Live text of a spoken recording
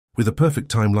With a perfect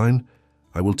timeline,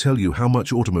 I will tell you how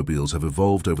much automobiles have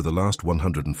evolved over the last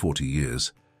 140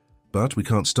 years. But we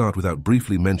can't start without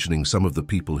briefly mentioning some of the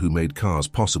people who made cars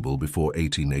possible before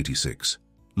 1886.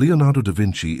 Leonardo da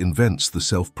Vinci invents the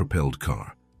self-propelled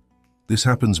car. This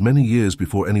happens many years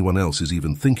before anyone else is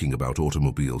even thinking about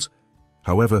automobiles.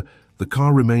 However, the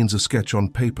car remains a sketch on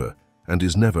paper and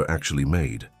is never actually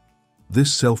made.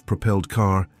 This self-propelled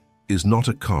car is not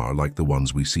a car like the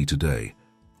ones we see today.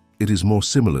 It is more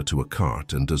similar to a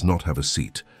cart and does not have a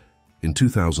seat. In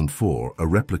 2004, a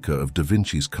replica of Da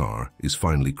Vinci's car is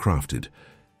finally crafted.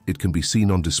 It can be seen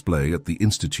on display at the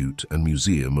Institute and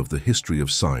Museum of the History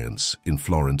of Science in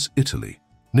Florence, Italy.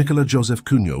 Nicolas Joseph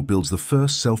Cugnot builds the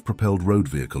first self-propelled road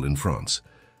vehicle in France.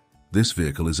 This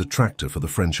vehicle is a tractor for the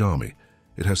French army.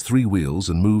 It has 3 wheels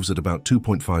and moves at about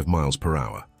 2.5 miles per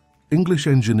hour. English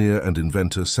engineer and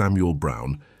inventor Samuel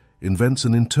Brown invents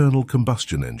an internal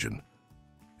combustion engine.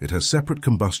 It has separate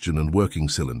combustion and working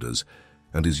cylinders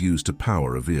and is used to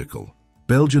power a vehicle.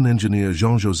 Belgian engineer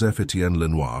Jean-Joseph Etienne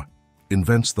Lenoir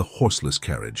invents the horseless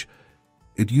carriage.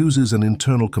 It uses an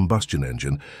internal combustion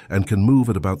engine and can move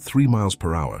at about 3 miles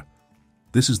per hour.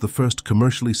 This is the first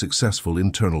commercially successful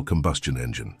internal combustion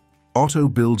engine. Otto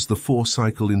builds the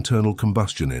 4-cycle internal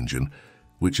combustion engine,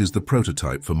 which is the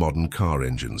prototype for modern car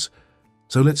engines.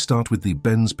 So let's start with the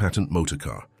Benz patent motor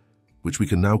car, which we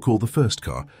can now call the first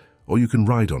car, or you can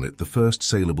ride on it, the first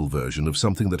saleable version of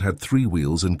something that had 3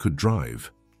 wheels and could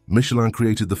drive. Michelin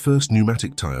created the first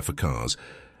pneumatic tire for cars,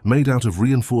 made out of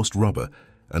reinforced rubber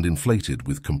and inflated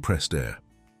with compressed air.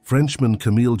 Frenchman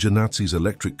Camille Janazzi's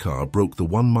electric car broke the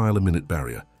 1 mile a minute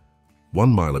barrier. 1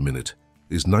 mile a minute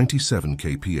is 97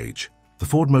 kph. The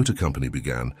Ford Motor Company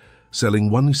began selling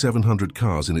 1,700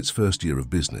 cars in its first year of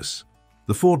business.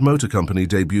 The Ford Motor Company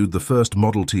debuted the first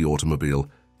Model T automobile,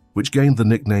 which gained the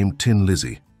nickname Tin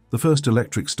Lizzie. The first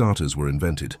electric starters were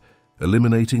invented,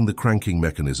 eliminating the cranking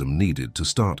mechanism needed to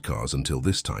start cars until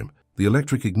this time. The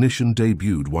electric ignition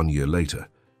debuted 1 year later.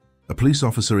 A police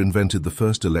officer invented the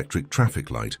first electric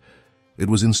traffic light. It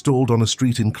was installed on a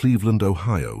street in Cleveland,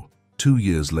 Ohio, 2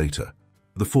 years later.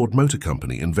 The Ford Motor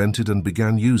Company invented and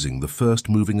began using the first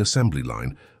moving assembly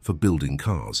line for building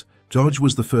cars. Dodge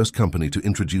was the first company to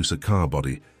introduce a car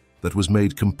body that was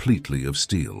made completely of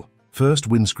steel. First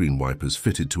windscreen wipers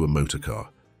fitted to a motor car.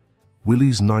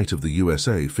 Willys Knight of the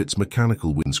USA fits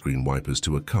mechanical windscreen wipers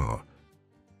to a car.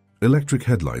 Electric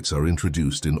headlights are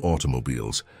introduced in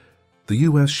automobiles. The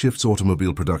US shifts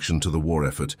automobile production to the war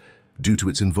effort due to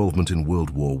its involvement in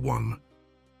World War I.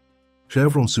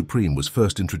 Chevron Supreme was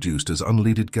first introduced as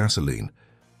unleaded gasoline.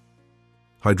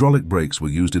 Hydraulic brakes were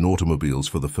used in automobiles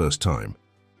for the first time.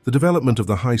 The development of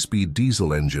the high-speed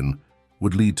diesel engine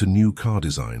would lead to new car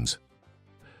designs.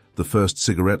 The first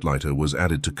cigarette lighter was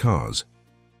added to cars.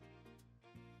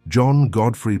 John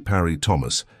Godfrey Parry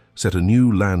Thomas set a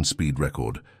new land speed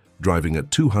record, driving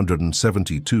at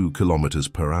 272 kilometers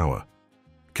per hour.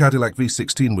 Cadillac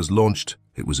V16 was launched.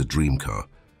 It was a dream car.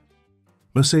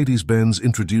 Mercedes-Benz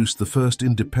introduced the first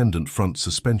independent front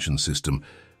suspension system,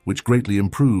 which greatly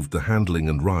improved the handling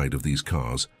and ride of these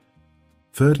cars.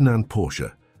 Ferdinand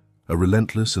Porsche, a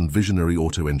relentless and visionary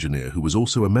auto engineer who was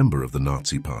also a member of the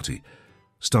Nazi Party,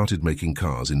 started making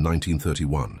cars in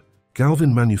 1931.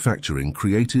 Galvin Manufacturing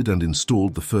created and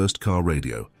installed the first car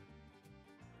radio.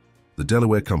 The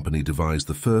Delaware Company devised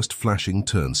the first flashing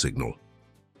turn signal.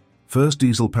 First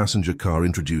diesel passenger car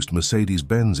introduced.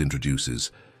 Mercedes-Benz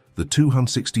introduces the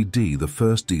 260D, the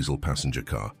first diesel passenger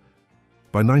car.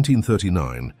 By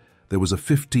 1939, there was a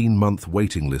 15-month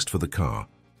waiting list for the car.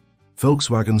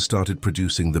 Volkswagen started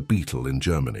producing the Beetle in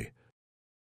Germany.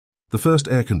 The first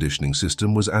air conditioning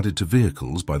system was added to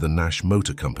vehicles by the Nash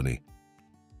Motor Company.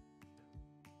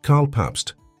 Karl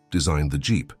Pabst designed the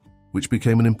Jeep, which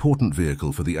became an important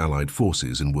vehicle for the Allied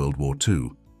forces in World War II.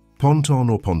 Ponton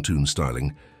or pontoon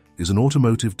styling is an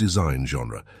automotive design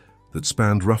genre that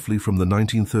spanned roughly from the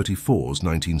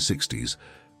 1934s-1960s,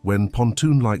 when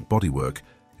pontoon-like bodywork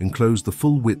enclosed the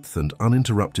full width and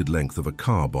uninterrupted length of a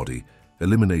car body,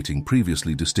 eliminating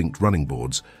previously distinct running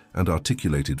boards and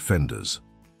articulated fenders.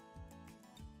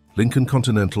 Lincoln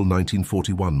Continental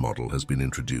 1941 model has been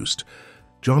introduced.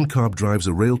 John Cobb drives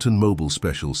a Railton Mobile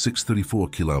Special 634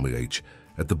 km/h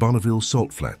at the Bonneville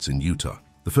Salt Flats in Utah.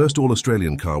 The first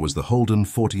all-Australian car was the Holden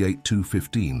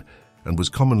 48215 and was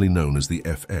commonly known as the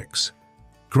FX.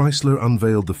 Chrysler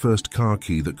unveiled the first car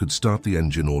key that could start the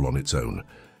engine all on its own.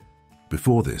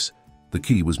 Before this, the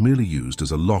key was merely used as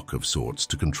a lock of sorts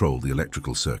to control the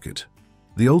electrical circuit.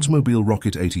 The Oldsmobile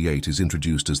Rocket 88 is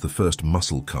introduced as the first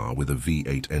muscle car with a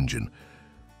V8 engine.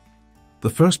 The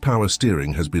first power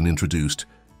steering has been introduced.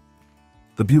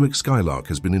 The Buick Skylark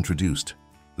has been introduced.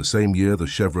 The same year the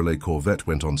Chevrolet Corvette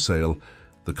went on sale,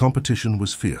 the competition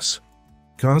was fierce.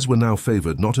 Cars were now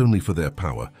favored not only for their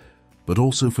power, but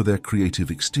also for their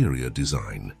creative exterior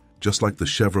design, just like the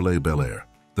Chevrolet Bel Air.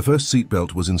 The first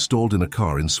seatbelt was installed in a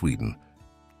car in Sweden.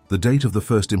 The date of the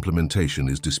first implementation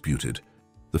is disputed.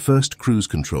 The first cruise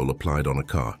control applied on a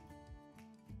car.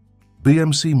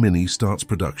 BMC Mini starts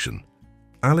production.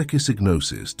 Alekis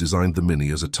Ignosis designed the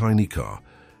Mini as a tiny car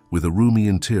with a roomy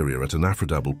interior at an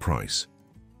affordable price.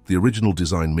 The original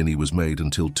design Mini was made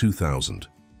until 2000.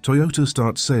 Toyota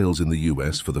starts sales in the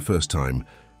US for the first time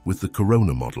with the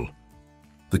Corona model.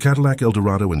 The Cadillac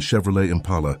Eldorado and Chevrolet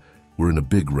Impala were in a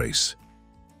big race.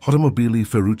 Automobili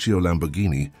Ferruccio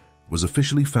Lamborghini was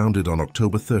officially founded on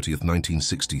October 30,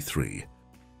 1963.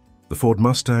 The Ford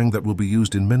Mustang that will be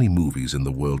used in many movies in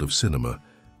the world of cinema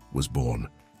was born.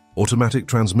 Automatic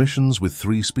transmissions with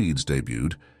 3 speeds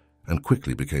debuted and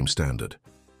quickly became standard.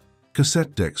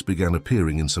 Cassette decks began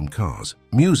appearing in some cars.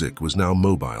 Music was now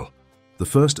mobile. The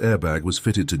first airbag was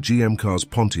fitted to GM cars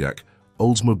Pontiac,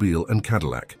 Oldsmobile and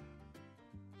Cadillac.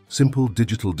 Simple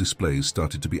digital displays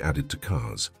started to be added to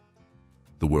cars.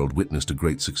 The world witnessed a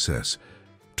great success.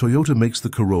 Toyota makes the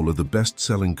Corolla the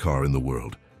best-selling car in the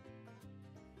world.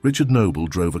 Richard Noble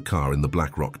drove a car in the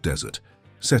Black Rock Desert,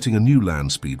 setting a new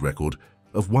land speed record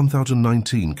of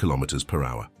 1,019 kilometers per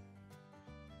hour.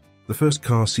 The first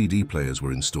car CD players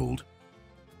were installed.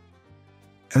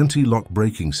 Anti-lock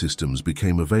braking systems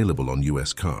became available on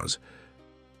US cars.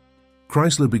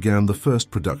 Chrysler began the first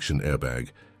production airbag,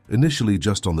 initially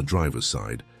just on the driver's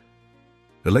side.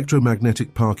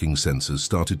 Electromagnetic parking sensors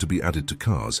started to be added to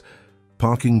cars.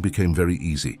 Parking became very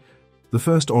easy. The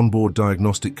first onboard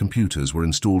diagnostic computers were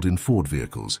installed in Ford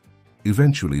vehicles,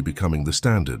 eventually becoming the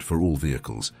standard for all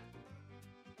vehicles.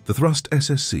 The Thrust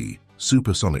SSC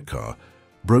supersonic car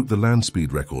broke the land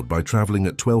speed record by traveling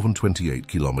at 12.28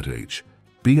 km/h.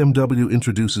 BMW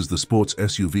introduces the sports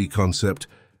SUV concept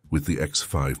with the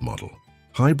X5 model.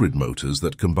 Hybrid motors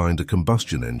that combined a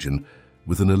combustion engine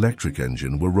with an electric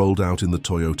engine were rolled out in the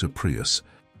Toyota Prius.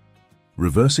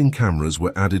 Reversing cameras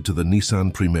were added to the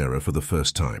Nissan Primera for the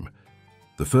first time.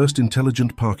 The first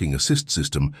intelligent parking assist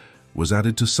system was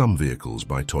added to some vehicles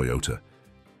by Toyota.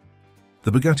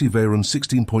 The Bugatti Veyron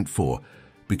 16.4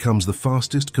 becomes the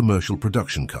fastest commercial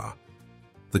production car.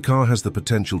 The car has the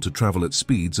potential to travel at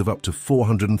speeds of up to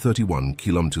 431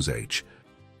 km/h.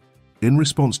 In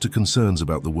response to concerns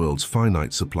about the world's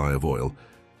finite supply of oil,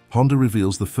 Honda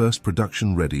reveals the first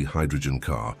production-ready hydrogen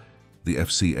car, the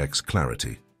FCX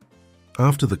Clarity.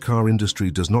 After the car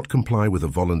industry does not comply with a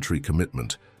voluntary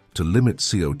commitment to limit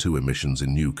CO2 emissions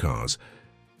in new cars,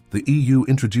 the EU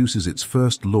introduces its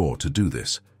first law to do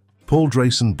this. Paul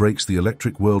Drayson breaks the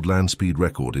electric world land speed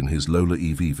record in his Lola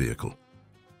EV vehicle.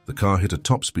 The car hit a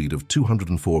top speed of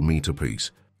 204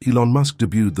 mph. Elon Musk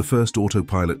debuted the first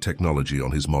autopilot technology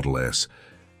on his Model S,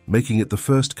 making it the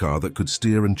first car that could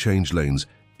steer and change lanes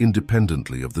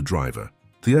independently of the driver.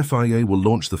 The FIA will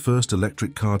launch the first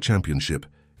electric car championship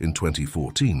in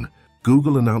 2014.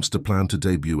 Google announced a plan to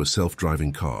debut a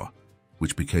self-driving car,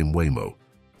 which became Waymo.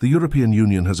 The European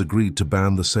Union has agreed to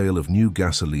ban the sale of new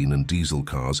gasoline and diesel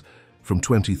cars from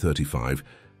 2035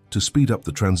 to speed up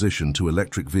the transition to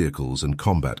electric vehicles and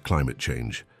combat climate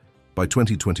change. By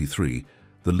 2023,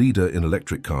 the leader in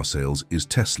electric car sales is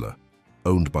Tesla,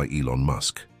 owned by Elon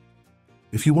Musk.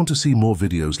 If you want to see more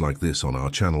videos like this on our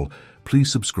channel,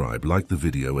 please subscribe, like the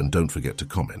video, and don't forget to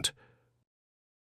comment.